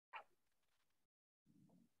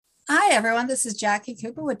Hi, everyone. This is Jackie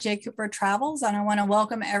Cooper with J. Cooper Travels, and I want to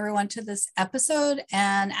welcome everyone to this episode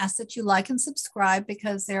and ask that you like and subscribe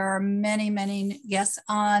because there are many, many guests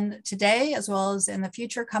on today, as well as in the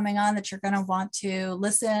future coming on that you're going to want to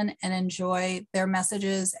listen and enjoy their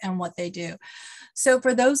messages and what they do. So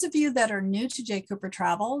for those of you that are new to J. Cooper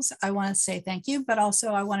Travels, I want to say thank you, but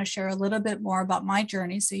also I want to share a little bit more about my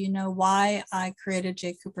journey so you know why I created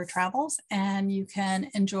J. Cooper Travels and you can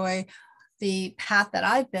enjoy the path that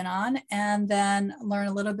I've been on and then learn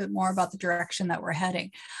a little bit more about the direction that we're heading.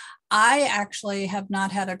 I actually have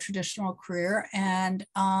not had a traditional career, and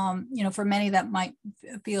for many that might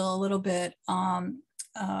feel a little bit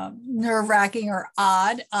nerve-wracking or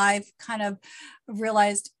odd. I've kind of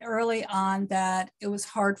realized early on that it was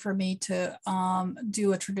hard for me to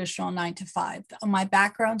do a traditional 9 to 5. My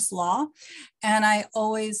background's law, and I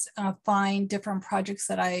always find different projects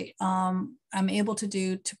that I'm able to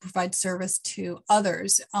do to provide service to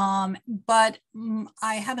others. But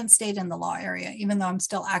I haven't stayed in the law area, even though I'm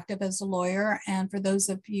still active as a lawyer. And for those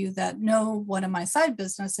of you that know one of my side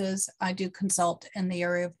businesses, I do consult in the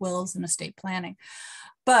area of wills and estate planning.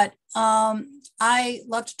 But I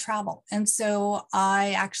love to travel. And so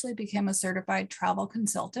I actually became a certified travel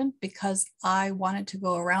consultant because I wanted to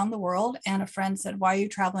go around the world. And a friend said, why are you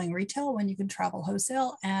traveling retail when you can travel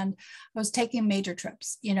wholesale? And I was taking major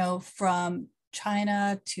trips, from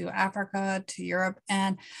China to Africa to Europe.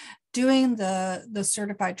 And doing the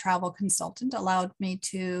certified travel consultant allowed me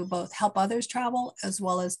to both help others travel as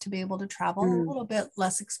well as to be able to travel a little bit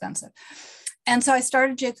less expensive. And so I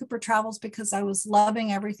started J. Cooper Travels because I was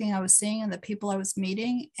loving everything I was seeing and the people I was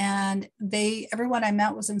meeting. And everyone I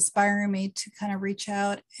met was inspiring me to kind of reach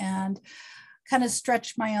out and kind of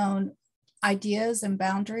stretch my own ideas and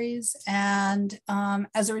boundaries. And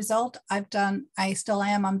as a result, I'm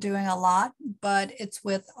doing a lot, but it's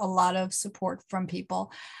with a lot of support from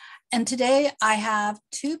people. And today I have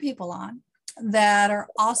two people on that are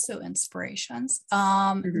also inspirations.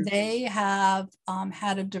 They have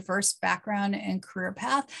had a diverse background and career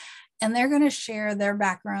path, and they're going to share their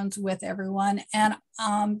backgrounds with everyone. And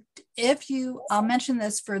I'll mention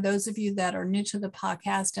this for those of you that are new to the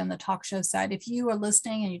podcast and the talk show side. If you are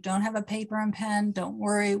listening and you don't have a paper and pen, don't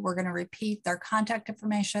worry. We're going to repeat their contact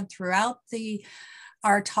information throughout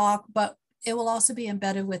our talk, but it will also be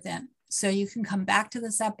embedded within. So you can come back to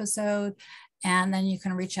this episode and then you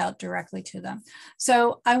can reach out directly to them.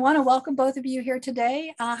 So I want to welcome both of you here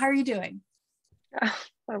today. How are you doing?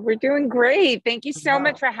 We're doing great. Thank you so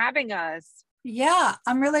much for having us. Yeah,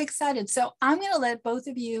 I'm really excited. So I'm going to let both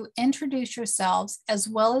of you introduce yourselves as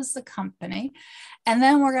well as the company. And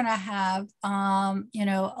then we're going to have,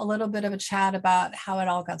 a little bit of a chat about how it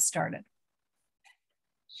all got started.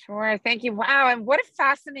 Sure. Thank you. Wow. And what a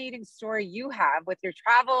fascinating story you have with your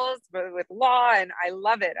travels, with law. And I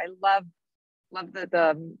love it. I love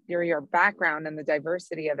your background and the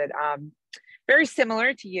diversity of it. Very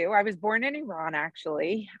similar to you. I was born in Iran,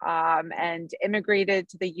 actually, and immigrated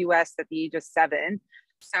to the US at the age of 7.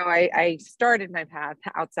 So I started my path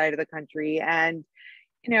outside of the country and,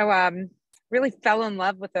 really fell in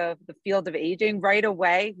love with the field of aging right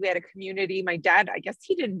away. We had a community. My dad, I guess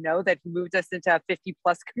he didn't know that he moved us into a 50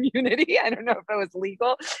 plus community. I don't know if it was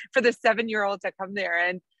legal for the 7-year-old to come there.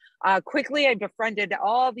 And quickly I befriended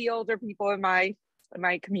all the older people in my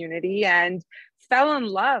community and fell in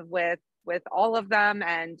love with all of them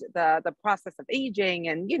and the process of aging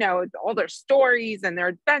and, all their stories and their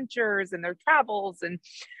adventures and their travels and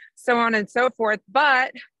so on and so forth.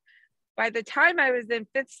 But by the time I was in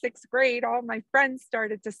 5th, 6th grade, all my friends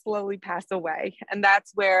started to slowly pass away. And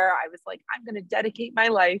that's where I was like, I'm going to dedicate my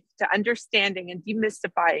life to understanding and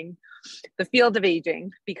demystifying the field of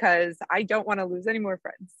aging because I don't want to lose any more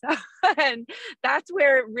friends. And that's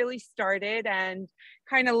where it really started and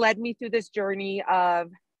kind of led me through this journey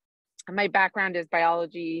of my background is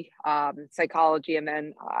biology, psychology, and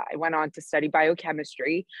then I went on to study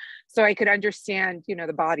biochemistry so I could understand,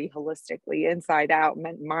 the body holistically, inside out,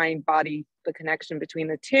 mind, body, the connection between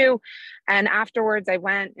the two. And afterwards, I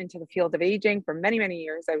went into the field of aging for many, many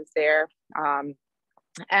years. I was there.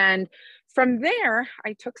 And from there,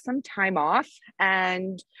 I took some time off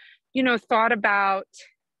and, thought about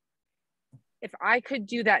if I could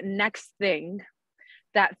do that next thing,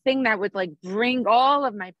 that thing that would bring all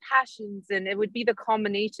of my passions, and it would be the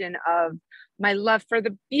culmination of my love for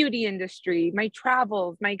the beauty industry, my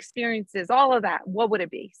travels, my experiences, all of that. What would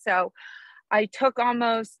it be? So I took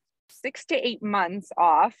almost 6 to 8 months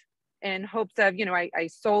off in hopes of, I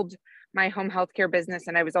sold my home healthcare business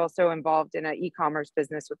and I was also involved in an e-commerce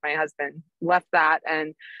business with my husband, left that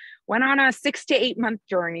and went on a 6 to 8 month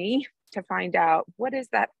journey to find out what is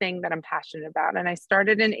that thing that I'm passionate about. And I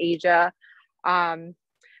started in Asia.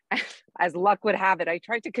 As luck would have it, I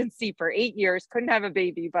tried to conceive for 8 years, couldn't have a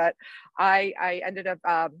baby, but I ended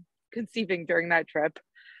up conceiving during that trip.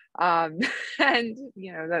 And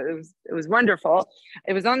it was wonderful.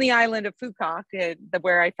 It was on the island of Phuket,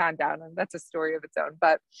 where I found out, and that's a story of its own.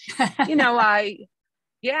 But I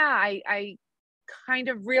kind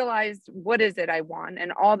of realized, what is it I want,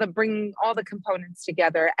 and bringing all the components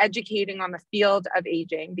together, educating on the field of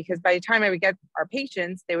aging, because by the time I would get our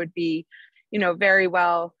patients, they would be, very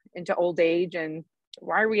well into old age. And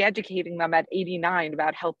why are we educating them at 89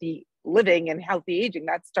 about healthy living and healthy aging?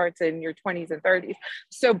 That starts in your 20s and 30s.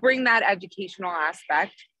 So bring that educational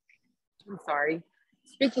aspect. I'm sorry.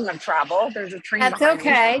 Speaking of travel, there's a train. That's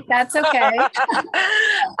okay. Me. That's okay.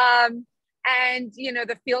 And,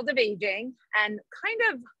 the field of aging, and kind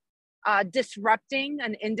of disrupting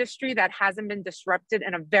an industry that hasn't been disrupted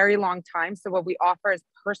in a very long time. So what we offer is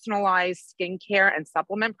personalized skincare and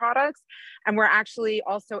supplement products. And we're actually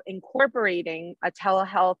also incorporating a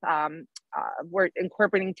telehealth. We're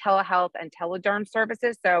incorporating telehealth and telederm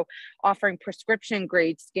services. So offering prescription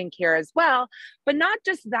grade skincare as well, but not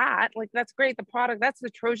just that, like, that's great. The product, that's the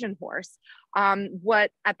Trojan horse. What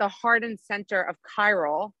at the heart and center of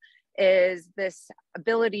Chiral is this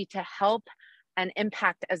ability to help and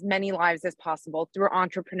impact as many lives as possible through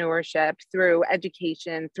entrepreneurship, through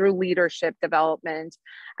education, through leadership development,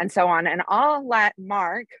 and so on. And I'll let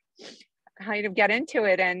Mark kind of get into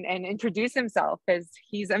it and introduce himself, because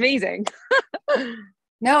he's amazing.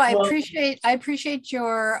 No, I appreciate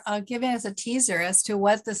your giving us a teaser as to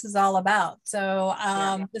what this is all about. So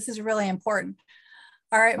This is really important.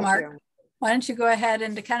 All right, Mark, why don't you go ahead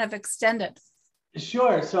and to kind of extend it?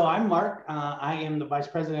 Sure. So I'm Mark. I am the Vice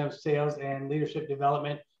President of Sales and Leadership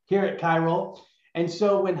Development here at Chiral. And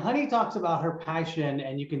so when Honey talks about her passion,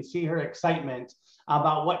 and you can see her excitement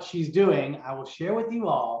about what she's doing, I will share with you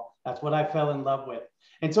all, that's what I fell in love with.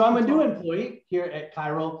 And so I'm a new employee here at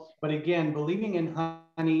Chiral, but again, believing in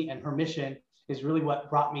Honey and her mission is really what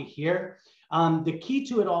brought me here. The key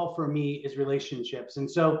to it all for me is relationships.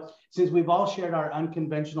 And so since we've all shared our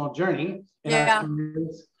unconventional journey in our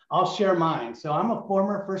careers, I'll share mine. So I'm a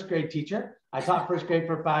former first grade teacher. I taught first grade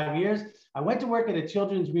for 5 years. I went to work at a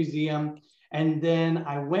children's museum, and then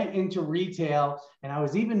I went into retail, and I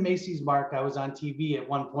was even Macy's Mark. I was on TV at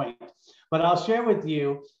one point. But I'll share with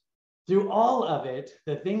you, through all of it,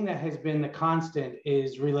 the thing that has been the constant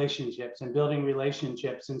is relationships and building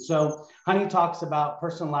relationships. And so Honey talks about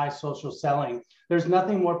personalized social selling. There's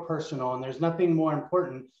nothing more personal, and there's nothing more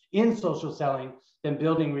important in social selling than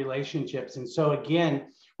building relationships. And so again,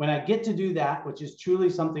 when I get to do that, which is truly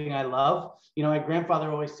something I love, my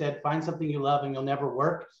grandfather always said, find something you love and you'll never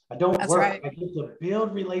work. I don't work. Right. I get to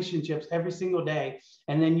build relationships every single day.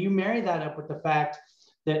 And then you marry that up with the fact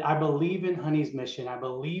that I believe in Honey's mission. I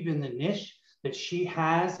believe in the niche that she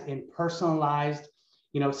has in personalized,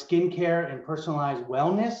 skincare and personalized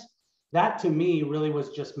wellness. That to me really was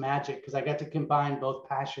just magic, because I got to combine both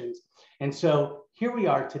passions. And so here we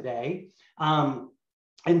are today.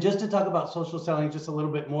 And just to talk about social selling just a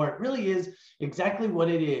little bit more, it really is exactly what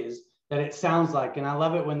it is that it sounds like. And I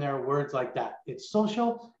love it when there are words like that. It's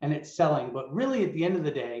social and it's selling, but really at the end of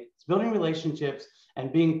the day, it's building relationships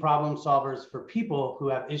and being problem solvers for people who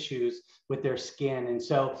have issues with their skin. And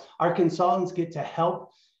so our consultants get to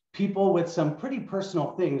help people with some pretty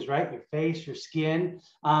personal things, right? Your face, your skin.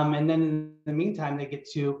 And then in the meantime, they get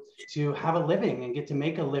to have a living and get to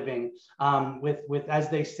make a living with, as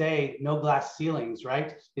they say, no glass ceilings,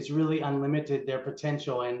 right? It's really unlimited, their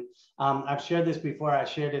potential. And I've shared this before. I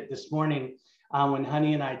shared it this morning when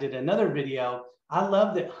Honey and I did another video. I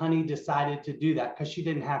love that Honey decided to do that, because she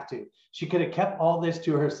didn't have to. She could have kept all this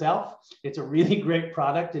to herself. It's a really great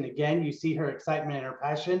product. And again, you see her excitement and her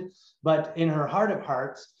passion, but in her heart of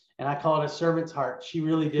hearts, and I call it a servant's heart, she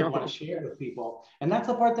really did want to share it with people. And that's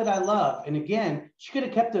the part that I love. And again, she could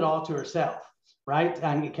have kept it all to herself, right?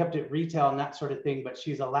 And kept it retail and that sort of thing, but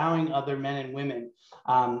she's allowing other men and women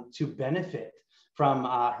to benefit from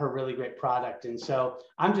her really great product. And so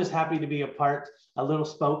I'm just happy to be a little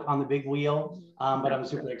spoke on the big wheel, but I'm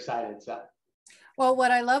super excited. So. Well,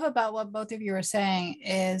 what I love about what both of you are saying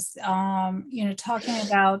is, talking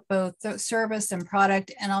about both the service and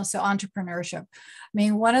product and also entrepreneurship. I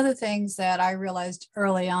mean, one of the things that I realized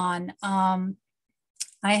early on,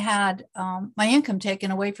 I had my income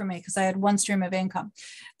taken away from me because I had one stream of income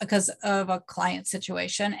because of a client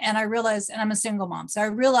situation. And I realized, and I'm a single mom, so I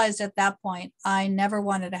realized at that point, I never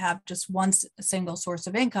wanted to have just one single source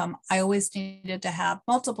of income. I always needed to have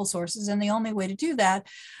multiple sources. And the only way to do that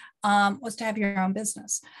was to have your own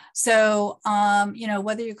business. So, you know,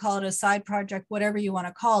 whether you call it a side project, whatever you want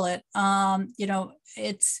to call it, you know,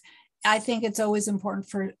 I think it's always important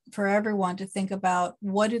for everyone to think about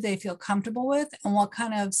what do they feel comfortable with and what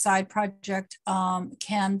kind of side project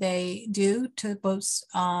can they do to both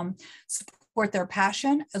support their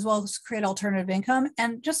passion as well as create alternative income.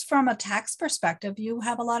 And just from a tax perspective, you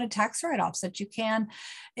have a lot of tax write-offs that you can,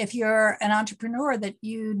 if you're an entrepreneur, that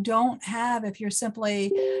you don't have if you're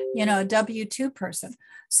simply, you know, a W-2 person.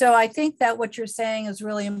 So I think that what you're saying is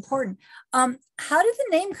really important. How did the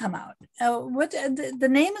name come out? The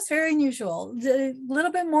name is very unusual. A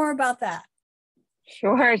little bit more about that.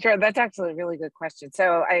 Sure. That's actually a really good question.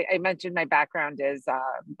 So I mentioned my background is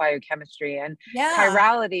biochemistry and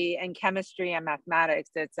chirality and chemistry and mathematics.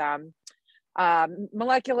 It's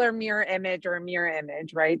molecular mirror image or mirror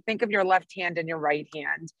image, right? Think of your left hand and your right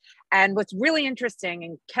hand. And what's really interesting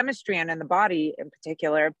in chemistry and in the body in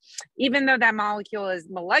particular, even though that molecule is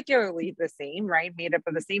molecularly the same, right? Made up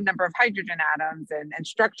of the same number of hydrogen atoms and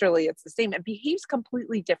structurally it's the same, it behaves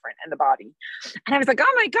completely different in the body. And I was like,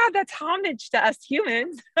 oh my God, that's homage to us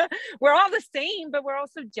humans. We're all the same, but we're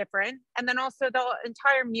also different. And then also the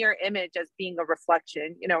entire mirror image as being a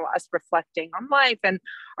reflection, you know, us reflecting on life and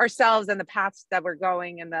ourselves and the paths that we're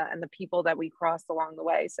going and the people that we cross along the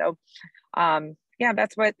way. So yeah,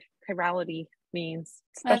 that's what chirality means.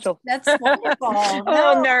 Special. That's wonderful. A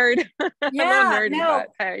little nerd. Yeah, a little nerdy, no.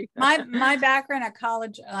 but hey. my background at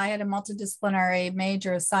college, I had a multidisciplinary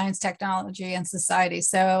major of science, technology, and society.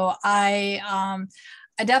 So I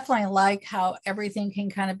definitely like how everything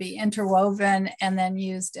can kind of be interwoven and then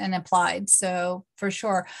used and applied. So for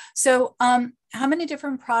sure. So how many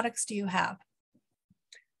different products do you have?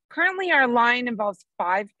 Currently, our line involves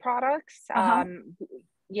 5 products.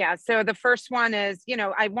 Yeah, so the first one is, you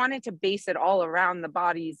know, I wanted to base it all around the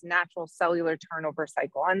body's natural cellular turnover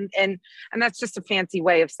cycle. And that's just a fancy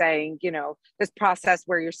way of saying, you know, this process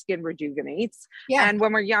where your skin rejuvenates. Yeah. And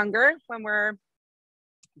when we're younger, when we're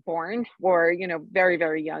born or, you know, very,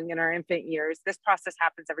 very young in our infant years, this process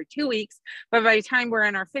happens every 2 weeks. But by the time we're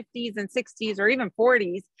in our 50s and 60s or even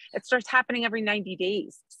 40s, it starts happening every 90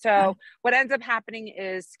 days. So what ends up happening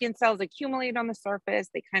is skin cells accumulate on the surface.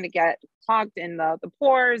 They kind of get clogged in the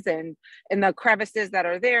pores and in the crevices that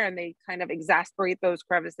are there, and they kind of exasperate those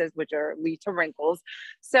crevices, which lead to wrinkles.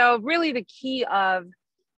 So really the key of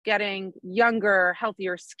getting younger,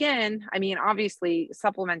 healthier skin, I mean, obviously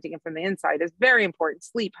supplementing it from the inside is very important.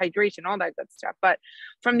 Sleep, hydration, all that good stuff. But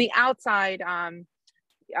from the outside,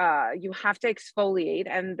 you have to exfoliate,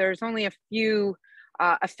 and there's only a few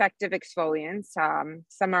effective exfoliants.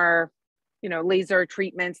 Some are, you know, laser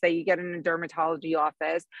treatments that you get in a dermatology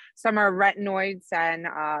office. Some are retinoids, and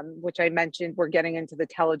which I mentioned, we're getting into the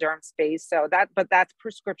telederm space. So but that's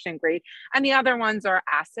prescription grade. And the other ones are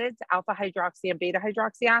acids, alpha hydroxy and beta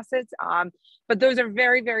hydroxy acids. But those are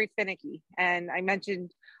very, very finicky. And I mentioned,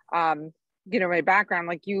 you know, my background,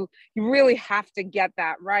 like you really have to get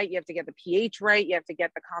that right. You have to get the pH right. You have to get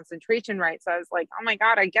the concentration right. So I was like, oh my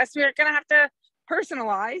God, I guess we're going to have to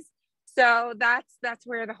personalize. So that's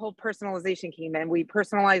where the whole personalization came in. We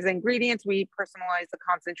personalize the ingredients, we personalize the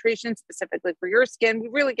concentration specifically for your skin. We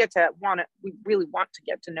really want to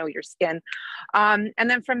get to know your skin. And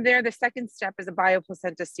then from there, the second step is a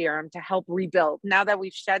bioplacenta serum to help rebuild. Now that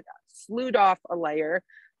we've slewed off a layer,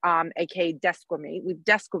 aka desquamate, we've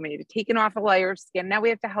desquamated, taken off a layer of skin. Now we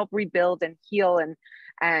have to help rebuild and heal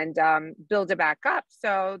and build it back up.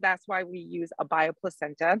 So that's why we use a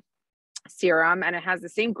bioplacenta serum, and it has the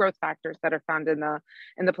same growth factors that are found in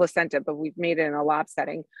the placenta, but we've made it in a lab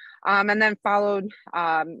setting. And then followed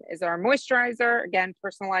is our moisturizer, again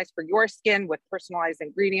personalized for your skin with personalized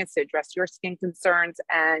ingredients to address your skin concerns.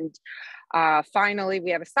 And finally,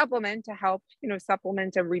 we have a supplement to help, you know,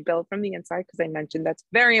 supplement and rebuild from the inside, because I mentioned that's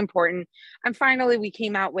very important. And finally, we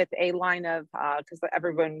came out with a line of, because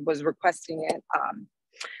everyone was requesting it,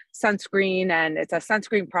 sunscreen, and it's a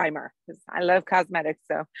sunscreen primer because I love cosmetics,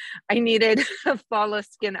 so I needed a flawless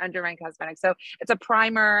skin under my cosmetics. So it's a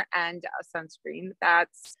primer and a sunscreen.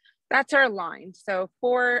 That's our line. So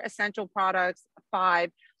 4 essential products,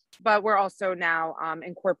 5, but we're also now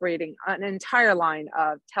incorporating an entire line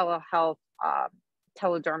of telehealth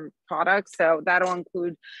telederm products. So that'll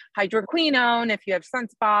include hydroquinone if you have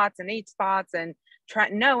sunspots and age spots, and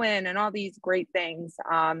tretinoin and all these great things.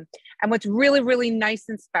 And what's really, really nice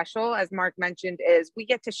and special, as Mark mentioned, is we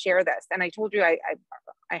get to share this. And I told you I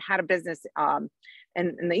had a business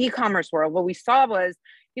in the e-commerce world. What we saw was,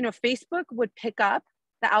 you know, Facebook would pick up,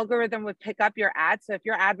 the algorithm would pick up your ad. So if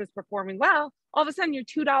your ad was performing well, all of a sudden your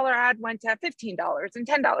 $2 ad went to $15 and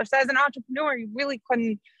 $10. So as an entrepreneur, you really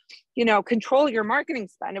couldn't control your marketing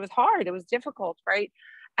spend. It was hard. It was difficult, right?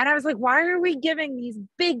 And I was like, why are we giving these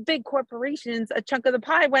big, big corporations a chunk of the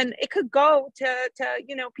pie when it could go to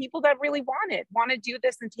people that really want to do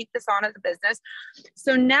this and take this on as a business?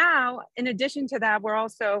 So now, in addition to that, we're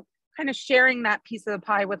also kind of sharing that piece of the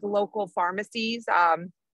pie with local pharmacies,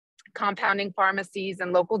 compounding pharmacies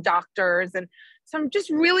and local doctors. And so I'm just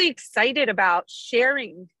really excited about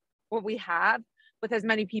sharing what we have with as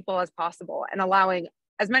many people as possible and allowing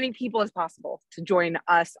as many people as possible to join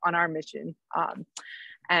us on our mission.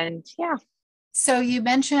 And yeah. So you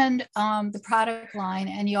mentioned the product line,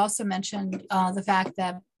 and you also mentioned the fact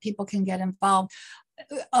that people can get involved.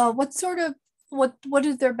 What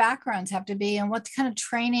do their backgrounds have to be, and what kind of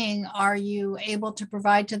training are you able to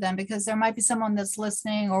provide to them? Because there might be someone that's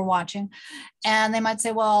listening or watching, and they might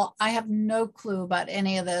say, well, I have no clue about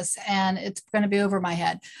any of this, and it's going to be over my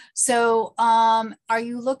head. So are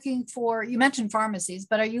you looking for, you mentioned pharmacies,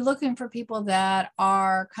 but are you looking for people that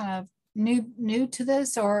are kind of new to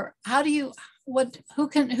this, or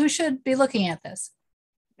who should be looking at this?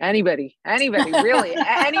 Anybody, really.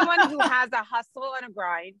 Anyone who has a hustle and a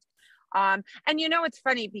grind. And it's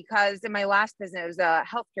funny because in my last business, it was a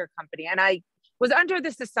healthcare company, and I was under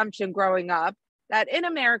this assumption growing up that in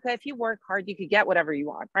America, if you work hard, you could get whatever you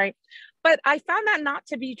want, right? But I found that not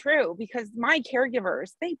to be true, because my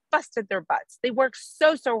caregivers, they busted their butts. They worked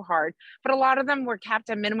so hard, but a lot of them were capped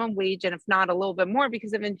at minimum wage, and if not a little bit more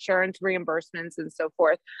because of insurance reimbursements and so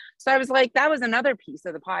forth. So I was like, that was another piece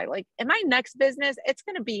of the pie. Like, in my next business, it's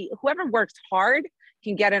going to be whoever works hard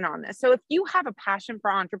can get in on this. So if you have a passion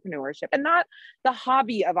for entrepreneurship, and not the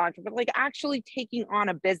hobby of entrepreneurship, like actually taking on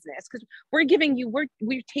a business, because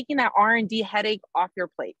we're taking that R&D headache off your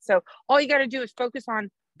plate. So all you got to do is focus on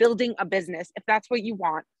building a business, if that's what you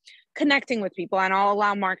want, connecting with people, and I'll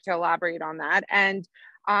allow Mark to elaborate on that. And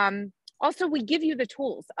also, we give you the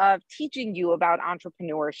tools of teaching you about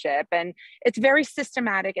entrepreneurship, and it's very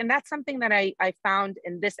systematic. And that's something that I found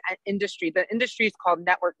in this industry. The industry is called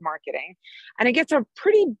network marketing, and it gets a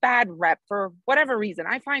pretty bad rep for whatever reason.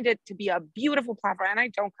 I find it to be a beautiful platform, and I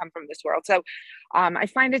don't come from this world. So I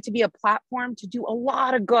find it to be a platform to do a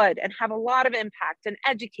lot of good and have a lot of impact and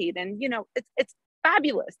educate. And, it's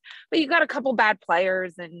fabulous, but you got a couple bad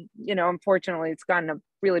players, and unfortunately it's gotten a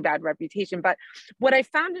really bad reputation. But what I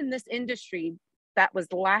found in this industry that was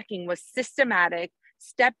lacking was systematic,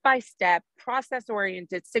 step-by-step,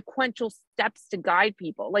 process-oriented, sequential steps to guide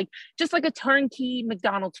people, like just like a turnkey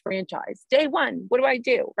McDonald's franchise. Day one, what do I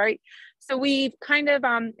do, right? So we've kind of,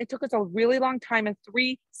 it took us a really long time and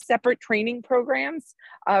 3 separate training programs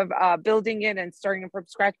of building it and starting it from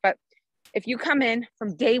scratch. But if you come in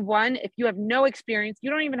from day one, if you have no experience, you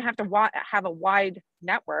don't even have to have a wide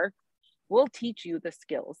network. We'll teach you the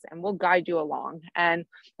skills and we'll guide you along. And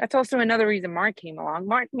that's also another reason Mark came along.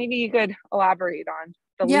 Mark, maybe you could elaborate on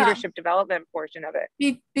the leadership development portion of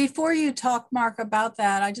it. Before you talk, Mark, about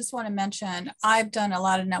that, I just want to mention I've done a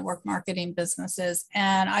lot of network marketing businesses,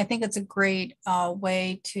 and I think it's a great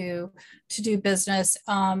way to do business.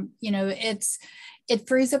 It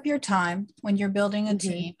frees up your time when you're building a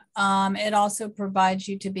team. It also provides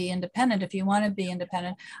you to be independent if you want to be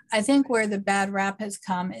independent. I think where the bad rap has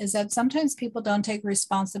come is that sometimes people don't take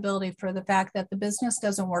responsibility for the fact that the business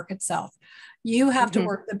doesn't work itself. You have to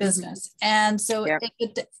work the business. And so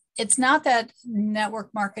it's not that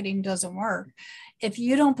network marketing doesn't work. If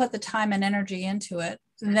you don't put the time and energy into it,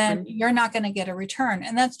 then you're not going to get a return.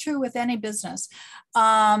 And that's true with any business.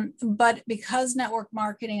 But because network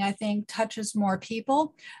marketing, I think, touches more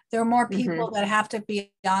people, there are more people that have to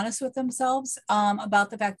be honest with themselves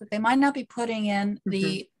about the fact that they might not be putting in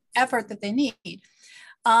the effort that they need.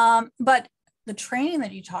 But the training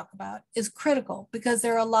that you talk about is critical, because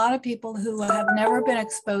there are a lot of people who have never been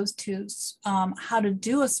exposed to how to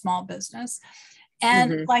do a small business.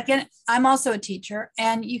 And I'm also a teacher,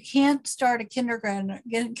 and you can't start a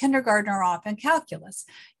kindergartner off in calculus.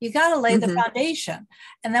 You got to lay the foundation.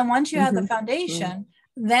 And then once you have the foundation,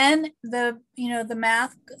 then the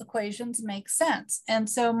math equations make sense. And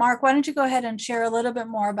so, Mark, why don't you go ahead and share a little bit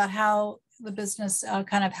more about how the business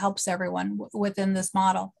kind of helps everyone within this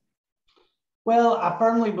model? Well, I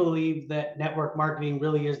firmly believe that network marketing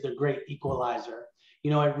really is the great equalizer.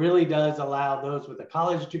 It really does allow those with a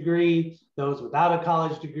college degree, those without a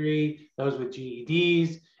college degree, those with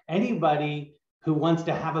GEDs, anybody who wants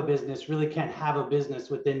to have a business really can't have a business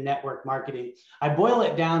within network marketing. I boil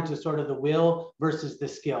it down to sort of the will versus the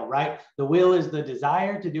skill, right? The will is the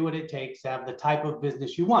desire to do what it takes to have the type of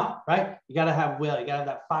business you want, right? You got to have will, you got to have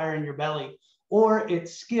that fire in your belly, or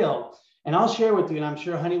it's skill. And I'll share with you, and I'm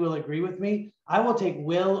sure Honey will agree with me, I will take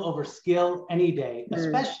will over skill any day,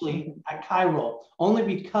 especially at Chiral, only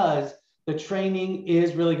because the training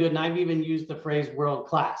is really good. And I've even used the phrase world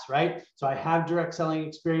class, right? So I have direct selling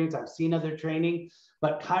experience. I've seen other training,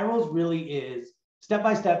 but Chiral's really is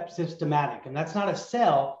step-by-step systematic. And that's not a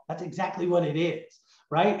sell, that's exactly what it is,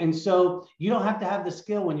 right? And so you don't have to have the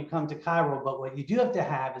skill when you come to Chiral, but what you do have to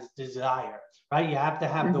have is desire, right? You have to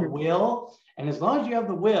have the will. And as long as you have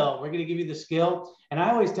the will, we're going to give you the skill. And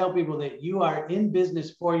I always tell people that you are in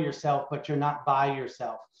business for yourself, but you're not by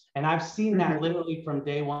yourself. And I've seen that literally from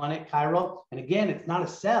day one at Chiral. And again, it's not a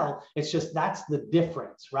sell. It's just that's the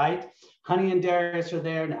difference, right? Honey and Darius are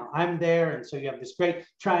there. Now I'm there. And so you have this great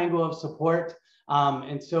triangle of support.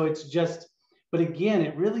 And so it's just, but again,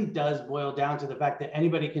 it really does boil down to the fact that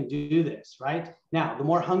anybody can do this, right? Now, the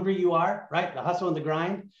more hungry you are, right? The hustle and the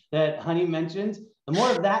grind that Honey mentioned, the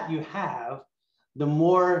more of that you have, the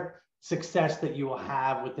more success that you will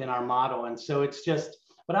have within our model. And so it's just,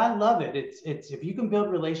 but I love it. It's if you can build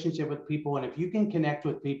relationship with people and if you can connect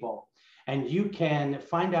with people and you can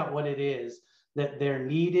find out what it is that their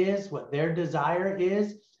need is, what their desire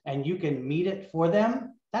is, and you can meet it for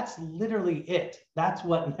them, that's literally it. That's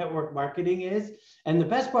what network marketing is. And the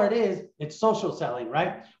best part is it's social selling,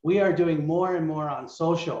 right? We are doing more and more on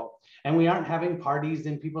social. And we aren't having parties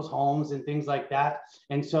in people's homes and things like that.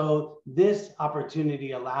 And so this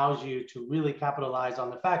opportunity allows you to really capitalize on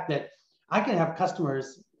the fact that I can have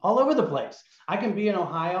customers all over the place. I can be in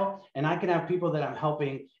Ohio and I can have people that I'm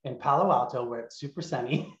helping in Palo Alto where it's super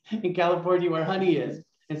sunny, in California where Honey is.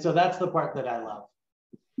 And so that's the part that I love.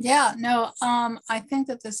 Yeah, no, I think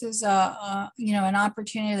that this is an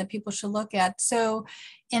opportunity that people should look at. So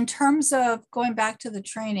in terms of going back to the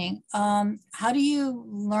training, how do you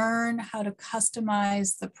learn how to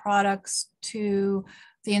customize the products to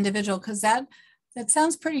the individual? Because that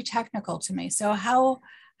sounds pretty technical to me. So how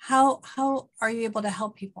are you able to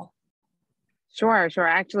help people? Sure.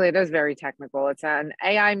 Actually, it is very technical. It's an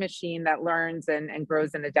AI machine that learns and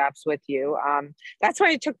grows and adapts with you. That's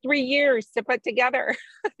why it took 3 years to put together.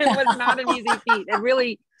 It was not an easy feat.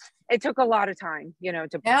 It took a lot of time, to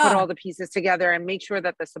put all the pieces together and make sure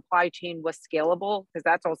that the supply chain was scalable, because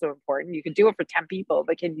that's also important. You can do it for 10 people,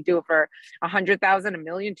 but can you do it for 100,000, 1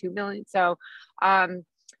 million, 2 million? So,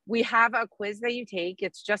 we have a quiz that you take.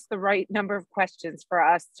 It's just the right number of questions for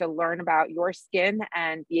us to learn about your skin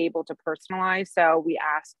and be able to personalize. So we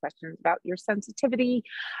ask questions about your sensitivity,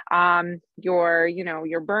 your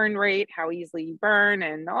burn rate, how easily you burn,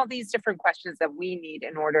 and all these different questions that we need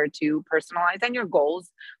in order to personalize, and your goals.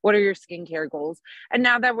 What are your skincare goals? And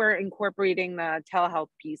now that we're incorporating the telehealth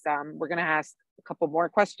piece, we're going to ask a couple more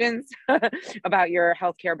questions about your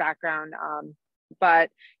healthcare background. But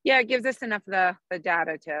yeah, it gives us enough of the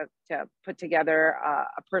data to put together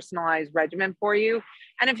a personalized regimen for you.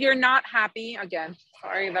 And if you're not happy, again,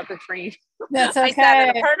 sorry about the train. That's okay. I said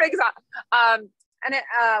it perfect.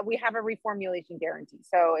 We have a reformulation guarantee.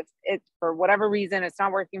 So if it's for whatever reason, it's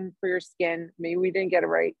not working for your skin, maybe we didn't get it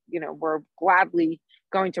right, we're gladly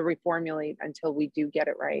going to reformulate until we do get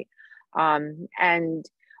it right. And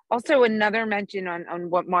also another mention on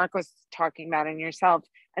what Mark was talking about and yourself,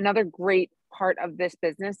 another great part of this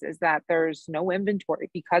business is that there's no inventory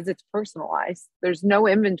because it's personalized. There's no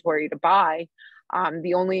inventory to buy. And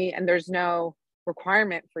there's no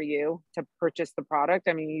requirement for you to purchase the product.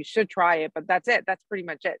 I mean, you should try it, but that's it. That's pretty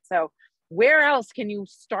much it. So where else can you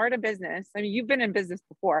start a business? I mean, you've been in business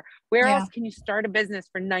before. Where else can you start a business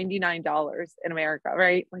for $99 in America,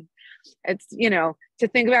 right? Like it's, to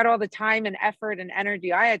think about all the time and effort and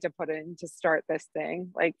energy I had to put in to start this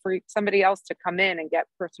thing, like for somebody else to come in and get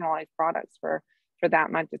personalized products for that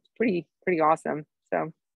much, it's pretty awesome.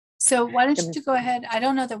 So why don't you go ahead? I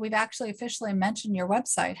don't know that we've actually officially mentioned your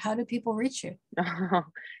website. How do people reach you?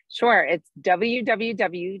 Sure. It's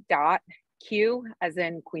www.Q as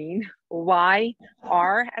in Queen,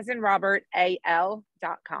 YR as in Robert,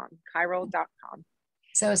 AL.com, Chiral.com.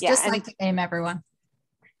 So it's just like the name, everyone.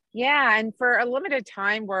 Yeah. And for a limited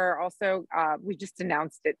time, we're also, we just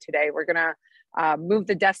announced it today. We're going to move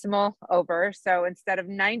the decimal over. So instead of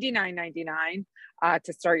 $99.99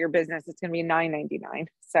 to start your business, it's going to be $9.99.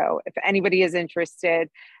 So if anybody is interested,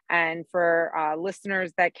 and for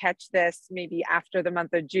listeners that catch this maybe after the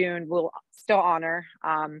month of June, we'll still honor,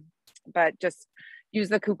 but just use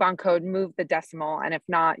the coupon code, move the decimal. And if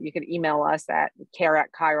not, you can email us at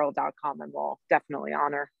care@chiral.com and we'll definitely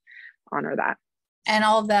honor that. And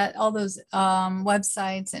all of that, all those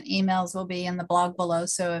websites and emails will be in the blog below.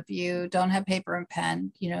 So if you don't have paper and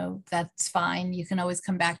pen, that's fine. You can always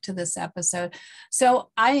come back to this episode.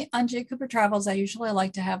 So on J. Cooper Travels, I usually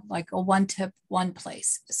like to have like a one tip, one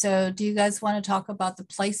place. So do you guys want to talk about the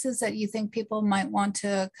places that you think people might want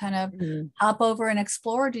to kind of hop over and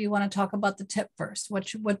explore? Or do you want to talk about the tip first?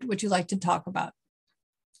 What would you like to talk about?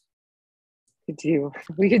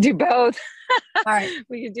 We could do both. All right.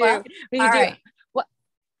 We could do. Right. Well,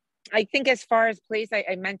 I think as far as place,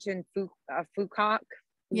 I mentioned Phuoc.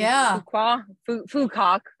 Yeah.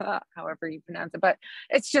 Phuoc, however you pronounce it, but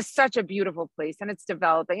it's just such a beautiful place, and it's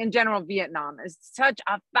developing. In general, Vietnam is such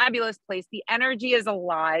a fabulous place. The energy is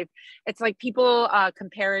alive. It's like people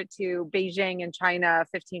compare it to Beijing and China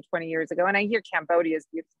 15, 20 years ago. And I hear Cambodia is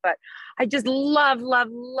beautiful, but I just love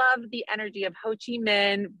the energy of Ho Chi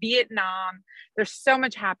Minh, Vietnam. There's so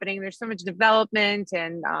much happening. There's so much development,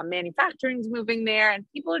 and manufacturing is moving there, and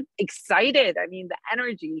people are excited. I mean, the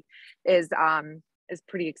energy is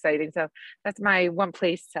pretty exciting. So that's my one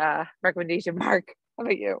place recommendation. Mark, how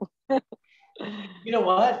about you? You know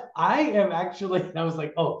what? I was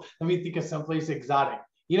like, oh, let me think of someplace exotic.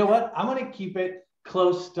 You know what? I'm going to keep it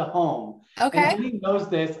close to home. Okay. And Honey knows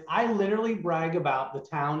this. I literally brag about the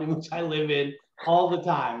town in which I live in all the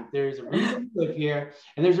time. There's a reason to live here,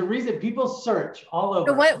 and there's a reason people search all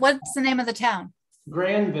over. So what's the name of the town?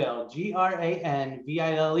 Granville,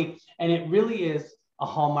 Granville. And it really is a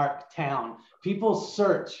hallmark town. People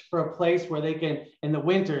search for a place where they can, in the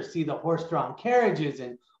winter, see the horse-drawn carriages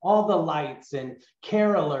and all the lights and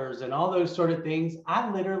carolers and all those sort of things.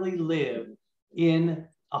 I literally live in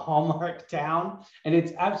a hallmark town, and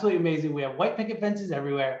it's absolutely amazing. We have white picket fences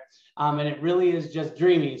everywhere, and it really is just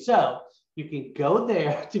dreamy. So you can go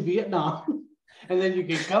there to Vietnam, and then you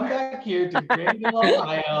can come back here to Granville,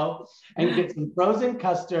 Ohio, and get some frozen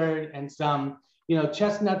custard and some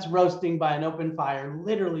chestnuts roasting by an open fire,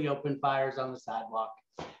 literally open fires on the sidewalk.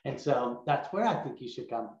 And so that's where I think you should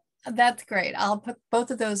come. That's great. I'll put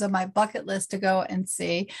both of those on my bucket list to go and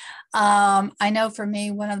see. I know for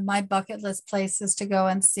me, one of my bucket list places to go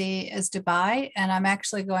and see is Dubai, and I'm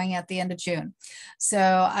actually going at the end of June. So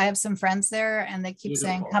I have some friends there, and they keep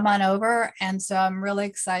saying, come on over. And so I'm really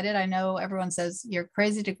excited. I know everyone says you're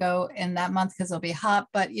crazy to go in that month because it'll be hot,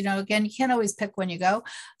 but again, you can't always pick when you go.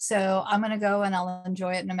 So I'm going to go, and I'll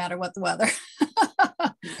enjoy it no matter what the weather.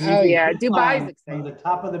 Oh yeah, Dubai's exciting. From the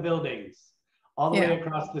top of the buildings all the way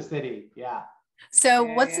across the city. Yeah. So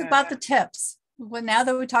what's about the tips? Well, now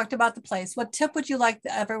that we talked about the place, what tip would you like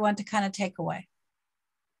everyone to kind of take away?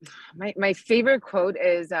 My favorite quote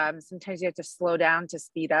is sometimes you have to slow down to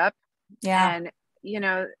speed up. Yeah. And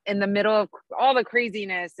in the middle of all the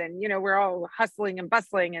craziness, and we're all hustling and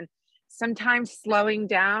bustling, and sometimes slowing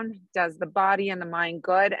down does the body and the mind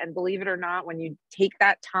good. And believe it or not, when you take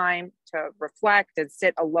that time to reflect and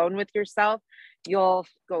sit alone with yourself, you'll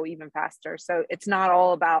go even faster. So it's not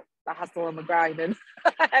all about the hustle and the grind. And,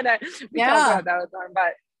 we talk about that all the time,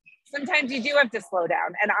 but sometimes you do have to slow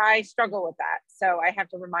down. And I struggle with that. So I have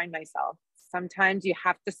to remind myself, sometimes you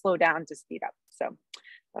have to slow down to speed up. So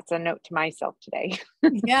that's a note to myself today.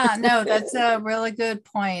 Yeah, no, that's a really good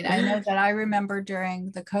point. I know that I remember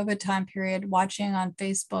during the COVID time period watching on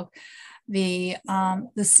Facebook the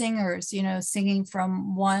singers, singing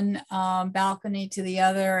from one balcony to the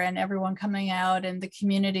other, and everyone coming out, and the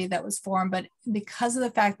community that was formed. But because of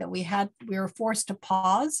the fact that we were forced to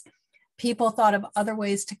pause, people thought of other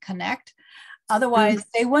ways to connect. Otherwise,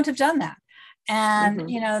 they wouldn't have done that. And,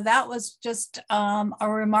 that was just a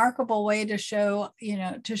remarkable way to show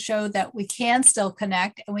that we can still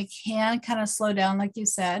connect, and we can kind of slow down, like you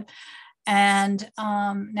said. And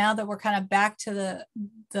now that we're kind of back to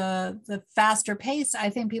the faster pace,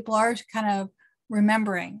 I think people are kind of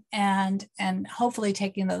remembering and hopefully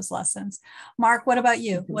taking those lessons. Mark, what about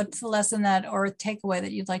you? What's the lesson or takeaway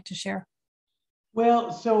that you'd like to share?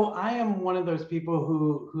 Well, so I am one of those people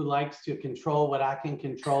who likes to control what I can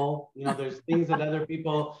control. There's things that other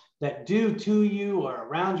people that do to you or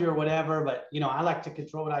around you or whatever, but I like to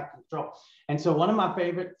control what I can control. And so one of my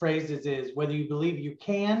favorite phrases is, whether you believe you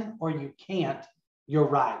can or you can't, you're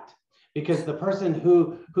right. Because the person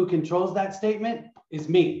who controls that statement is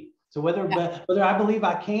me. So whether I believe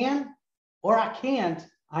I can or I can't,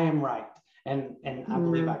 I am right. And I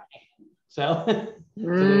believe I can. So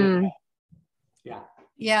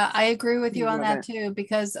Yeah, I agree with you on that too,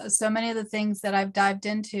 because so many of the things that I've dived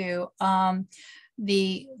into,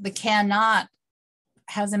 the cannot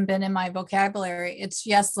hasn't been in my vocabulary. It's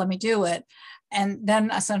yes, let me do it. And then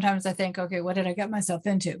sometimes I think, okay, what did I get myself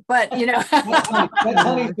into? But you know, that's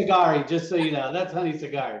Honey Sagari, just so you know, that's Honey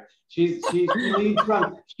Sagari. She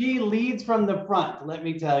leads from the front, let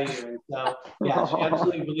me tell you. And so yeah, she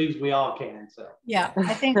absolutely believes we all can. So yeah,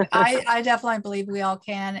 I think I definitely believe we all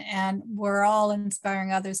can, and we're all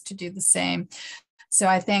inspiring others to do the same. So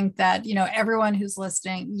I think that, you know, everyone who's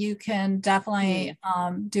listening, you can definitely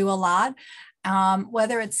do a lot.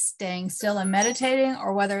 Whether it's staying still and meditating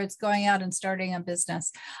or whether it's going out and starting a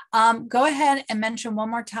business. Go ahead and mention one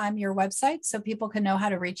more time your website so people can know how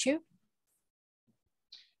to reach you.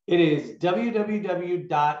 It is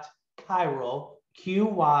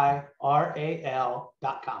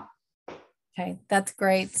www.kyral.com. Okay, that's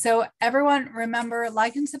great. So everyone, remember,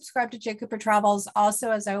 like and subscribe to J. Cooper Travels.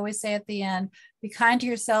 Also, as I always say at the end, be kind to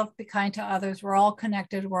yourself, be kind to others. We're all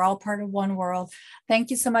connected. We're all part of one world. Thank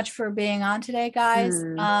you so much for being on today, guys.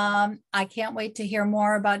 I can't wait to hear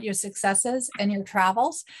more about your successes and your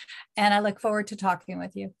travels. And I look forward to talking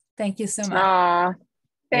with you. Thank you so much.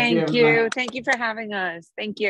 Thank you. Thank you for having us. Thank you.